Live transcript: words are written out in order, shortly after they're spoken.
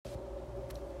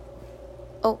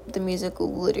Oh, the music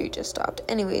literally just stopped.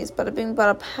 Anyways, bada bing,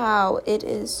 bada pow. It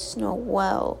is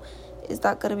Snowell. Is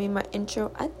that gonna be my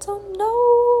intro? I don't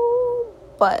know.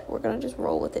 But we're gonna just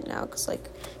roll with it now. Because,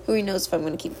 who knows if I'm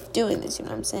gonna keep doing this, you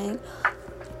know what I'm saying?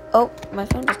 Oh, my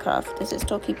phone just cut off. Does it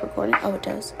still keep recording? Oh, it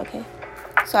does. Okay.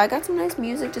 So I got some nice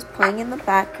music just playing in the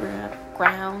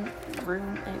background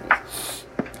room. Anyways.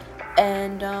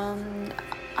 And,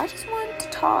 I just wanted to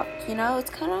talk, it's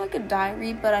kind of like a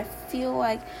diary, but I feel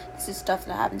like this is stuff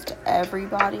that happens to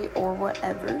everybody or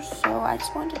whatever, so I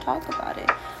just wanted to talk about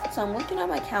it. So I'm looking at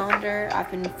my calendar.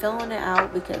 I've been filling it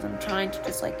out because I'm trying to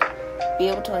just, be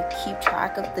able to, keep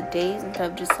track of the days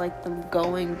instead of just, them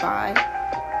going by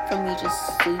from me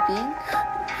just sleeping.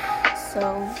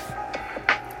 So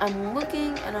I'm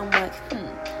looking and I'm like,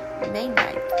 May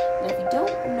 9th. And if you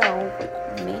don't know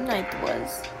what May 9th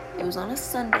was, it was on a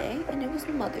Sunday, and it was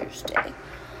Mother's Day.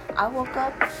 I woke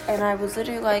up, and I was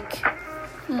literally like,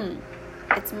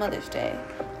 it's Mother's Day.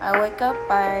 I wake up,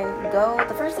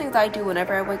 the first things I do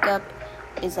whenever I wake up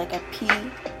is, I pee,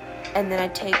 and then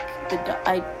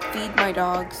I feed my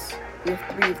dogs. We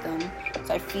have 3 of them,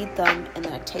 so I feed them, and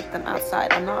then I take them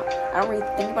outside. I don't really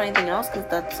think about anything else, because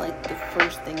that's, the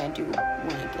first thing I do when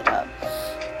I get up.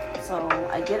 So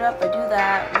I get up, I do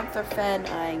that. Once they're fed,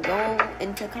 I go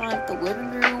into kind of the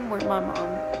living room where my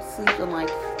mom sleeps on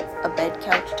a bed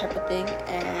couch type of thing.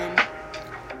 And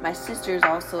my sister's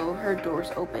also, her door's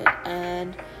open.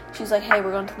 And she's like, hey,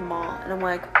 we're going to the mall. And I'm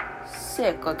like,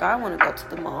 sick. I want to go to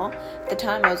the mall. At the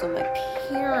time, I was on my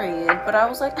period. But I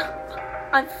was like,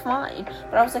 I'm fine.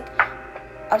 But I was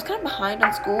kind of behind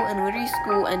on school. And literally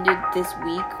school ended this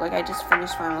week. I just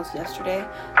finished finals yesterday.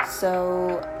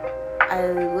 So I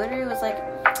literally was like,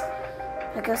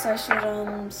 I guess I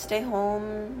should stay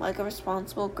home like a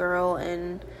responsible girl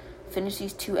and finish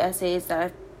these 2 essays that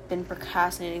I've been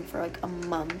procrastinating for a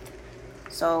month.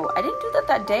 So I didn't do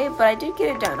that day, but I did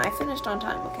get it done. I finished on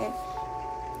time, okay?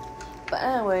 But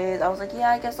anyways, I was like, yeah,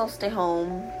 I guess I'll stay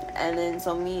home. And then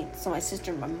so my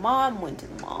sister and my mom went to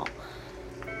the mall.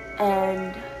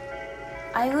 And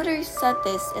I literally said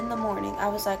this in the morning. I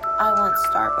was like, I want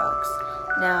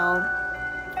Starbucks. Now,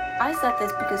 I said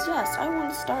this because, yes, I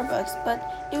wanted Starbucks, but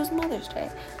it was Mother's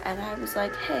Day. And I was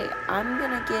like, hey, I'm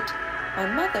going to get my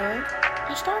mother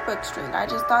a Starbucks drink. I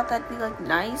just thought that'd be,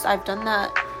 nice. I've done that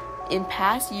in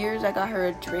past years. I got her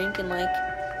a drink and,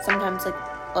 sometimes,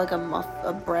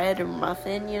 a bread or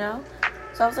muffin,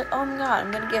 So I was like, oh, my God,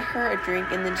 I'm going to get her a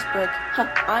drink and then just be like,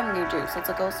 I'm going to drink. So it's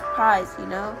a surprise,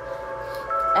 And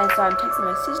so I'm texting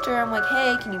my sister. I'm like,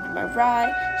 hey, can you be my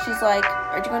ride? She's like,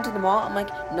 are you going to the mall? I'm like,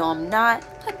 no, I'm not.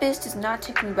 That bitch does not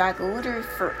take me back literally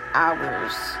for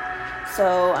hours.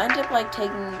 So I ended up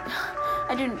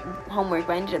I did homework,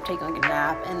 but I ended up taking a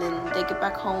nap. And then they get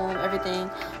back home, everything.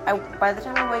 By the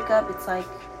time I wake up, it's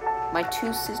my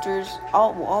 2 sisters,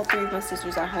 all 3 of my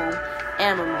sisters at home,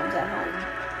 and my mom's at home.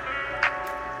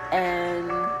 And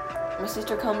my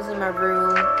sister comes in my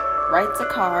room, writes a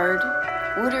card,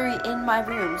 literally in my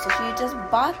room. So she just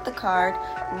bought the card,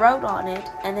 wrote on it,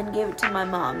 and then gave it to my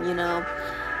mom,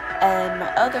 And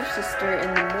my other sister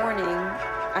in the morning,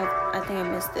 I think I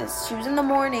missed this. She was in the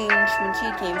morning when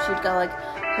she came. She'd got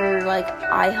her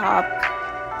IHOP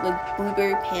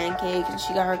blueberry pancake, and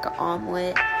she got her an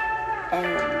omelet, and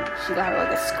she got her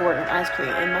a squirt of ice cream.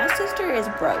 And my sister is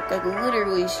broke.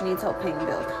 Literally, she needs help paying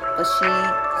bills. But she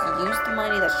used the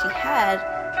money that she had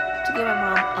to give my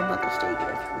mom a Mother's Day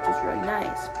gift, which was really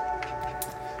nice.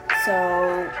 So,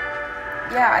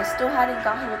 yeah, I still hadn't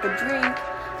got her a drink,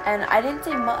 and I didn't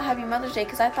say Happy Mother's Day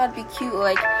because I thought it'd be cute,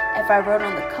 if I wrote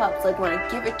on the cups, when I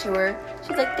give it to her,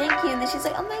 she's like, thank you, and then she's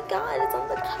like, oh my God, it's on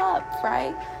the cup,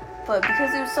 right? But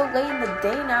because it was so late in the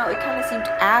day now, it kind of seemed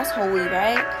assholey,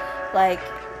 right?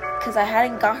 Because I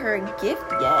hadn't got her a gift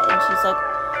yet, and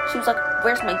she was like,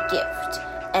 where's my gift?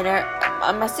 And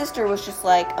my sister was just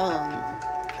like,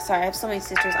 sorry, I have so many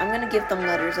sisters. I'm gonna give them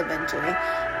letters eventually.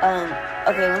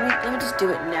 Okay, let me just do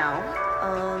it now.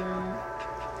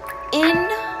 In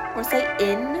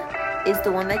is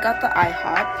the one that got the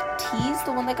IHOP. T is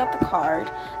the one that got the card.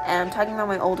 And I'm talking about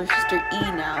my older sister E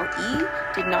now. E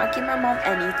did not give my mom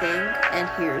anything, and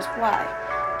here's why.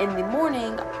 In the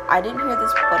morning, I didn't hear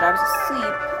this, but I was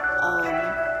asleep.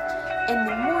 In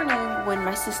the morning, when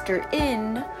my sister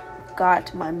In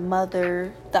got my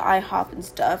mother the IHOP and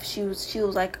stuff, she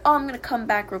was like, oh, I'm gonna come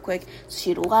back real quick. So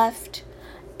she'd left,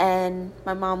 and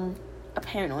my mom,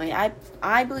 apparently, I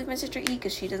believe my sister E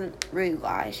because she doesn't really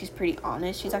lie. She's pretty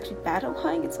honest. She's actually bad at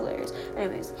lying. It's hilarious.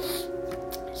 Anyways,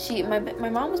 my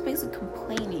mom was basically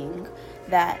complaining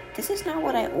that this is not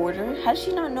what I ordered. How does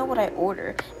she not know what I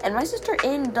order? And my sister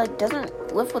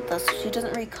doesn't live with us. She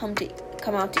doesn't really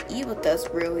come out to eat with us,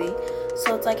 really.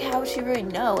 So it's like, how would she really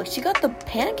know? Like, she got the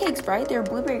pancakes right. They were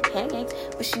blueberry pancakes,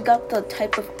 but she got the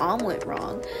type of omelet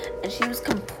wrong. And she was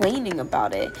complaining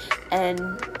about it. And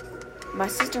my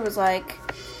sister was like,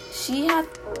 she had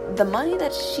the money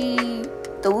that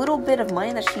the little bit of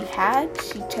money that she had,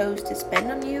 she chose to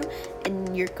spend on you,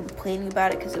 and you're complaining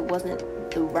about it because it wasn't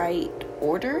the right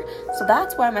order. So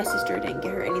that's why my sister didn't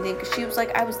get her anything, because she was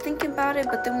like, I was thinking about it,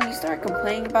 but then when you started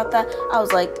complaining about that, I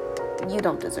was like, you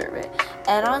don't deserve it.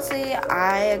 And honestly,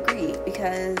 I agree,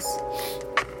 because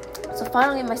so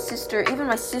finally my sister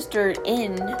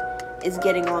is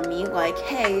getting on me like,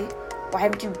 hey, why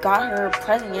haven't you got her a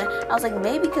present yet? I was like,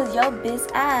 maybe because your biz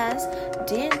ass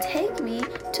didn't take me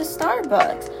to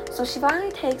Starbucks. So she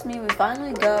finally takes me, we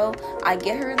finally go, I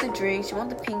get her the drink, she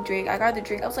wanted the pink drink, I got the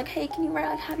drink, I was like, hey, can you write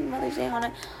like Happy Mother's Day on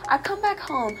it? I come back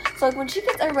home, so like when she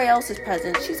gets everybody else's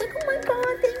presents, she's like, oh my god,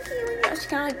 thank you, and you know, she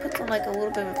kind of like puts on like a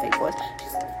little bit of a fake voice.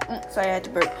 She's, sorry, I had to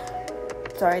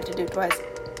burp, sorry, I had to do it twice.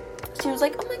 She was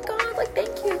like, oh my god, like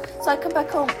thank you. So I come back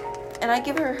home, and I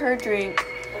give her drink,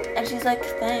 and she's like,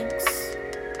 thanks.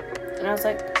 And I was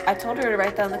like, I told her to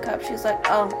write down the cup. She's like,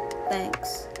 oh,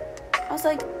 thanks. I was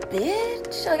like,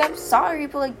 bitch, like, I'm sorry,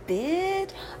 but like, bitch.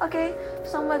 Okay,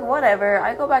 so I'm like, whatever.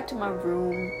 I go back to my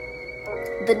room.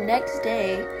 The next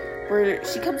day, where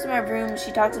she comes to my room,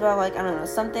 she talks about like, I don't know,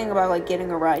 something about like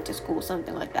getting a ride to school,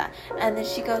 something like that. And then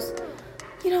she goes,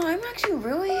 you know, I'm actually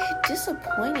really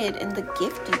disappointed in the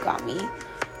gift you got me.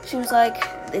 She was like,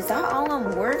 is that all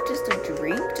I'm worth? Just a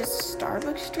drink? Just a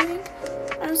Starbucks drink?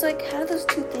 I was like, how do those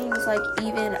two things like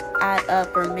even add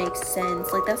up or make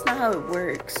sense? Like, that's not how it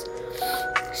works.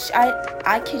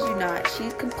 I kid you not,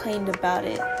 she complained about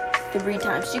it 3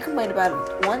 times. She complained about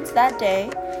it once that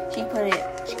day. She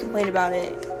complained about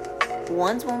it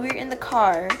once when we were in the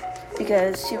car,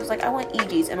 because she was like, I want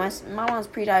EGs, and my mom's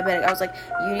pre-diabetic. I was like,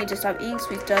 you need to stop eating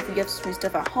sweet stuff. You have sweet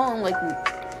stuff at home. Like,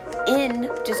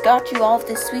 just got you all of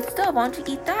this sweet stuff. Why don't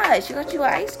you eat that? She got you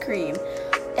ice cream.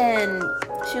 And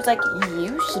she was like,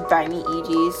 you should buy me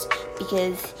EGs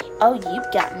because, oh, you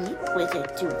got me with a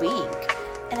drink.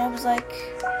 And I was like,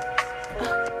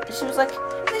 she was like,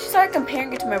 and then she started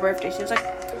comparing it to my birthday. She was like,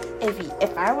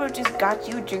 if I would have just got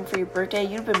you a drink for your birthday,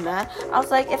 you'd have been mad. I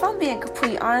was like, if I'm being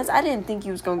completely honest, I didn't think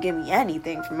you was going to give me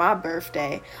anything for my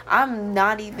birthday. I'm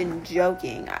not even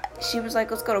joking. She was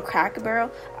like, let's go to Cracker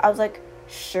Barrel. I was like,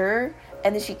 sure.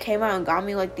 And then she came out and got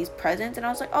me like these presents, and I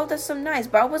was like, oh, that's so nice,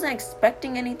 but I wasn't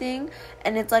expecting anything.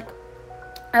 And it's like,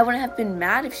 I wouldn't have been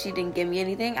mad if she didn't give me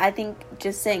anything. I think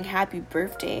just saying happy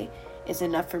birthday is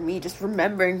enough for me. Just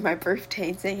remembering my birthday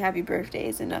and saying happy birthday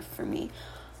is enough for me.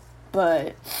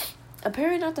 But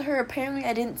apparently not to her. Apparently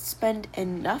I didn't spend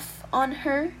enough on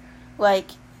her.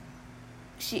 Like,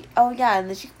 oh yeah, and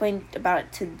then she complained about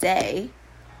it today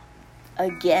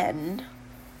again.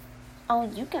 Oh,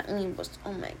 you got me,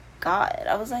 oh my god.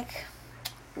 I was like,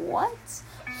 what?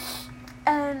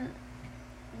 And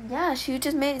yeah, she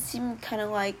just made it seem kind of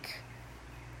like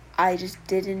I just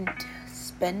didn't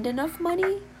spend enough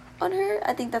money on her.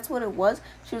 I think that's what it was.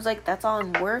 She was like, that's all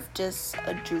I'm worth, just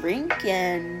a drink.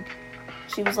 And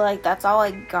she was like, that's all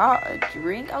I got, a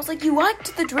drink. I was like, you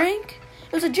liked the drink?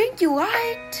 It was a drink you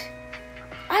liked?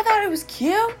 I thought it was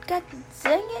cute. God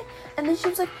dang it. And then she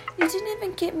was like, you didn't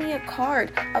even get me a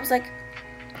card. I was like,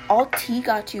 all T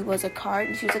got you was a card.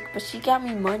 And she was like, but she got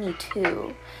me money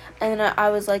too. And then I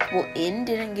was like, well,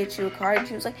 didn't get you a card. And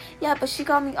she was like, yeah, but she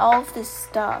got me all of this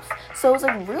stuff. So it was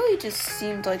like, really just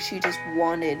seemed like she just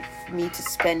wanted me to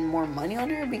spend more money on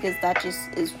her, because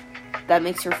that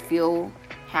makes her feel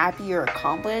happy or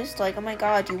accomplished. Like, oh my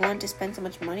god, you wanted to spend so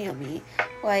much money on me.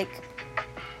 Like,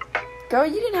 girl,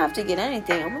 you didn't have to get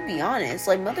anything. I'm gonna be honest.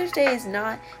 Like, Mother's Day is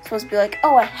not supposed to be like,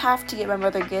 oh, I have to get my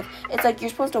mother a gift. It's like, you're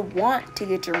supposed to want to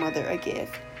get your mother a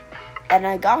gift. And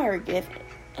I got her a gift,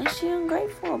 and she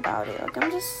ungrateful about it. Like, I'm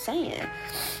just saying.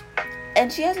 And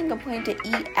she hasn't complained to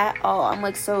eat at all. I'm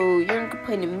like, so you're gonna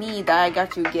complain to me that I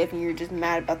got you a gift and you're just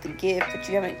mad about the gift, but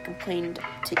you haven't complained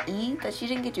to eat that she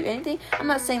didn't get you anything? I'm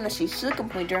not saying that she should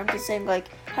complain to her. I'm just saying, like,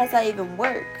 how does that even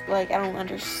work? Like, I don't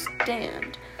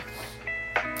understand.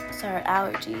 Sorry,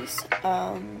 allergies.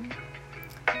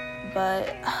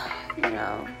 But, you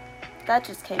know, that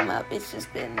just came up. It's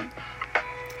just been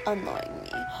annoying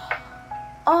me.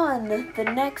 On the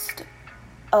next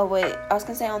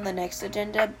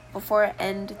agenda, before I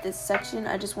end this section,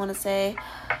 I just want to say,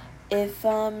 if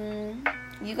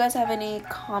you guys have any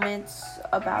comments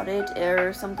about it,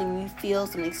 or something you feel,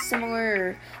 something similar,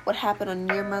 or what happened on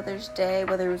your Mother's Day,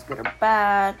 whether it was good or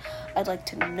bad, I'd like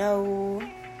to know.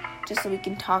 just so we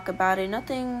can talk about it.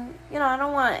 Nothing, I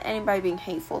don't want anybody being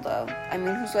hateful, though. I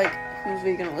mean, who's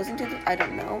really gonna listen to this? I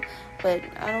don't know, but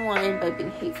I don't want anybody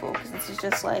being hateful, because this is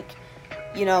just,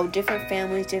 different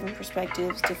families, different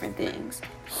perspectives, different things.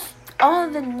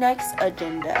 On the next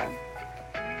agenda,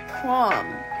 prom,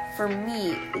 for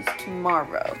me, is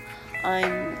tomorrow.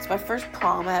 It's my first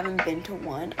prom. I haven't been to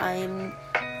one. I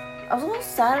was a little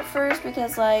sad at first,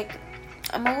 because,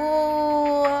 I'm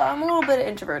a little bit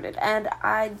introverted, and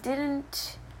I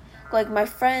didn't, my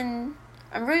friend,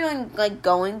 I'm really,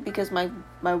 going because my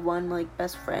one,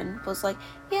 best friend was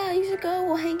yeah, you should go,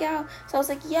 we'll hang out. So I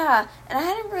was yeah, and I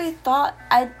hadn't really thought,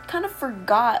 I kind of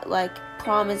forgot,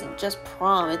 prom isn't just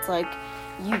prom. It's,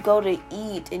 you go to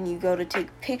eat, and you go to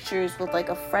take pictures with,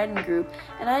 a friend group,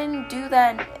 and I didn't do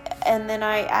that, and then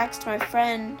I asked my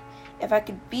friend if I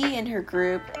could be in her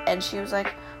group, and she was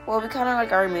well, we kind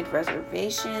of, already made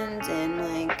reservations,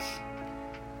 and,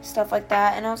 stuff like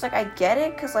that, and I was I get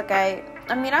it, because, I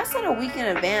said a week in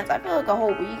advance. I feel a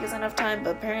whole week is enough time,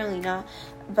 but apparently not,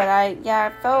 but I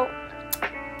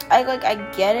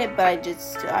get it, but I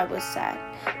was sad,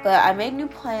 but I made new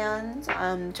plans.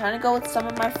 I'm trying to go with some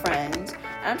of my friends,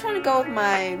 and I'm trying to go with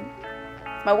my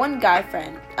one guy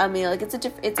friend.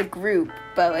 It's a group,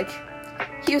 but,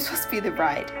 he was supposed to be the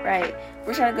ride, right?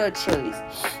 We're trying to go to Chili's.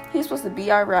 He was supposed to be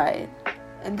our ride.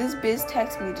 And this biz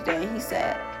texted me today, and he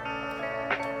said,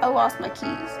 I lost my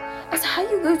keys. I said, how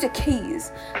you lose your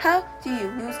keys? How do you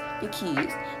lose your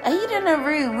keys? And he didn't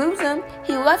really lose them.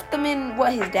 He left them in,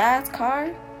 his dad's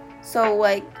car? So,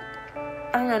 I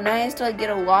don't know, now he has to, get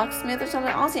a locksmith or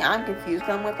something. Honestly, I'm confused.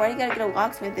 Because I'm why do you gotta get a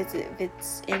locksmith if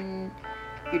it's in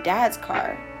your dad's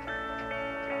car?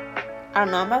 I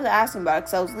don't know, I'm about to ask him about it,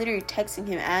 because I was literally texting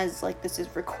him as, this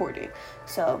is recorded.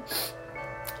 So,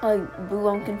 boo,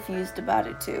 I'm confused about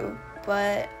it, too.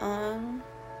 But,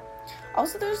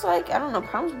 also, there's, I don't know,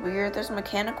 prom's weird. There's a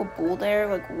mechanical bull there.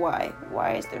 Why?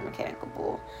 Why is there a mechanical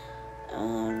bull?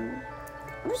 I'm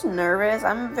just nervous.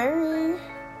 I'm a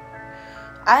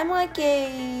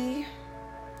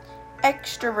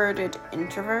extroverted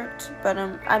introvert, but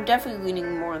I'm definitely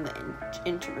leaning more on the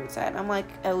introvert side. I'm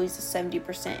at least a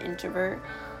 70% introvert.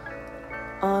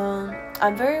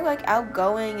 I'm very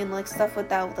outgoing and stuff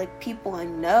without people I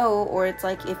know, or it's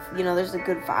if there's a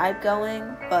good vibe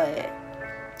going, but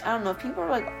I don't know if people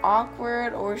are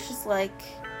awkward, or it's just I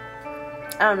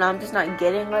don't know, I'm just not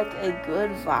getting a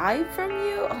good vibe from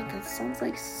you. Oh, that sounds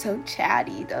so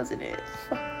chatty, doesn't it?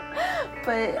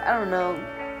 But I don't know.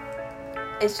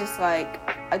 It's just I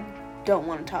don't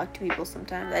want to talk to people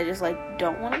sometimes. I just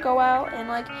don't want to go out and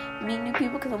meet new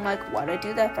people, because I'm why'd I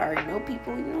do that if I already know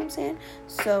people, you know what I'm saying?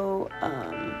 So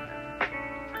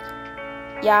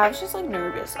yeah, I was just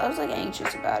nervous. I was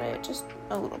anxious about it, just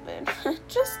a little bit.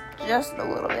 just a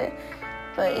little bit.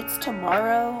 But it's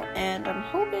tomorrow, and I'm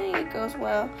hoping it goes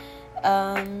well.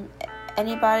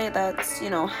 Anybody that's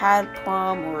had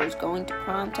prom or is going to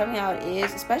prom, tell me how it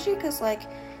is, especially because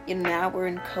now we're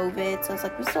in COVID, so it's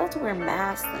we still have to wear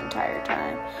masks the entire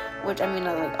time, which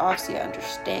obviously I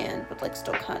understand, but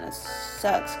still kind of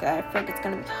sucks, because I feel it's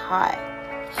gonna be hot,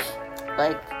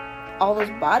 all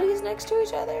those bodies next to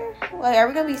each other. Are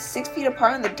we gonna be 6 feet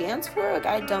apart on the dance floor?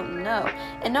 I don't know.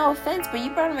 And no offense, but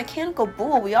you brought a mechanical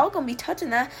bull. We all gonna be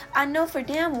touching that. I know for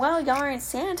damn well y'all aren't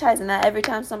sanitizing that every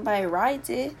time somebody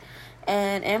rides it.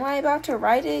 And am I about to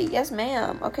ride it? Yes,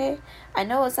 ma'am. Okay. I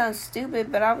know it sounds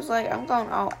stupid, but I was I'm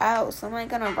going all out. So am I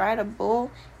gonna ride a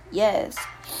bull? Yes.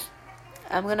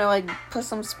 I'm gonna put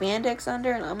some spandex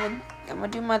under, and I'm gonna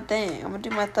do my thing. I'm gonna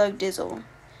do my thug dizzle.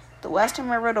 The last time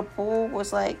I rode a bull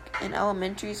was in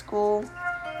elementary school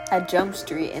at Jump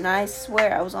Street, and I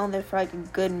swear I was on there for a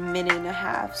good minute and a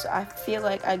half. So I feel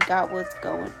I got what's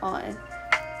going on.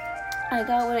 I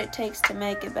got what it takes to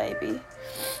make it, baby.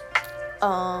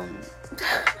 I'm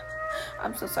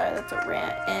so sorry, that's a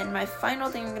rant. And my final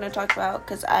thing I'm gonna talk about,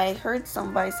 because I heard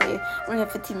somebody say we're gonna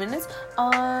have 15 minutes.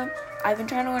 I've been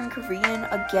trying to learn Korean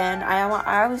again. I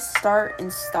always start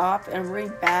and stop, and I'm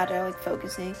really bad at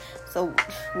focusing. So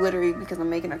literally, because I'm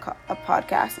making a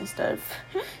podcast instead of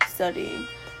studying.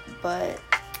 But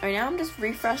right now I'm just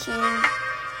refreshing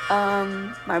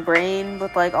my brain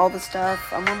with all the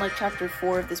stuff. I'm on chapter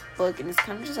 4 of this book, and it's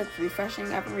kind of just refreshing.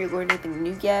 I haven't really learned anything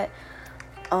new yet.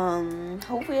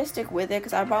 Hopefully I stick with it,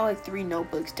 because I bought 3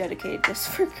 notebooks dedicated just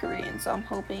for Korean, so I'm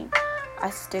hoping I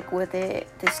stick with it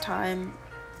this time.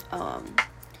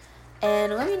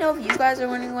 And let me know if you guys are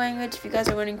learning language, if you guys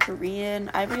are learning Korean.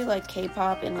 I really like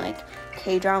K-pop and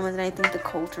K-dramas, and I think the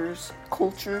culture's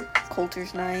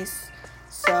nice,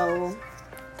 so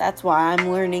that's why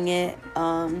I'm learning it.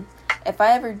 If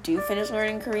I ever do finish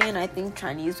learning Korean, I think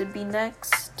Chinese would be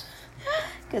next,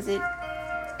 because it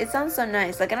sounds so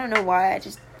nice. Like, I don't know why,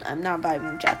 I'm not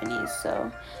vibing with Japanese,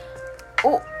 so.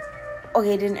 Oh,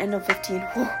 okay, it didn't end on 15.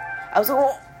 Whew. I was like,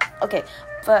 oh, okay,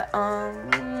 but,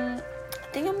 I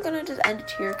think I'm gonna just end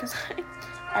it here, because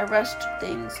I rushed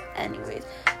things anyways.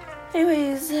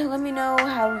 Let me know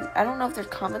how, I don't know if there's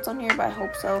comments on here, but I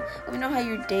hope so. Let me know how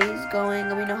your day's going.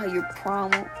 Let me know how your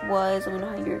prom was. Let me know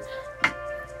how your,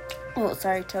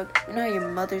 Let me know how your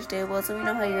Mother's Day was. Let me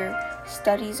know how your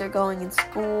studies are going in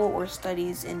school, or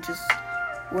studies in just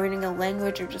learning a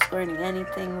language, or just learning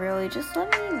anything, really. Just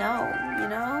let me know, you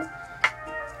know?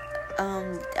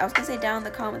 I was gonna say down in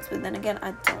the comments, but then again,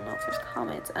 I don't know if there's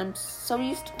comments. I'm so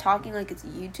used to talking like it's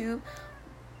YouTube,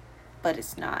 but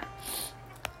it's not.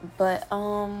 But,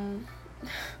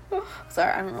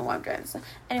 sorry, I don't know why I'm driving this.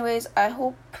 Anyways, I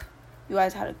hope you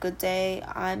guys had a good day.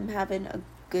 I'm having a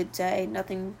good day.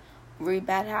 Nothing really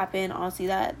bad happened. Honestly,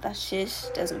 that shish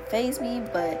doesn't faze me,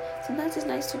 but sometimes it's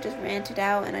nice to just rant it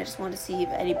out, and I just want to see if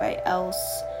anybody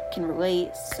else can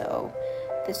relate. So,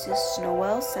 this is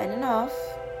Snowell signing off.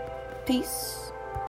 Peace.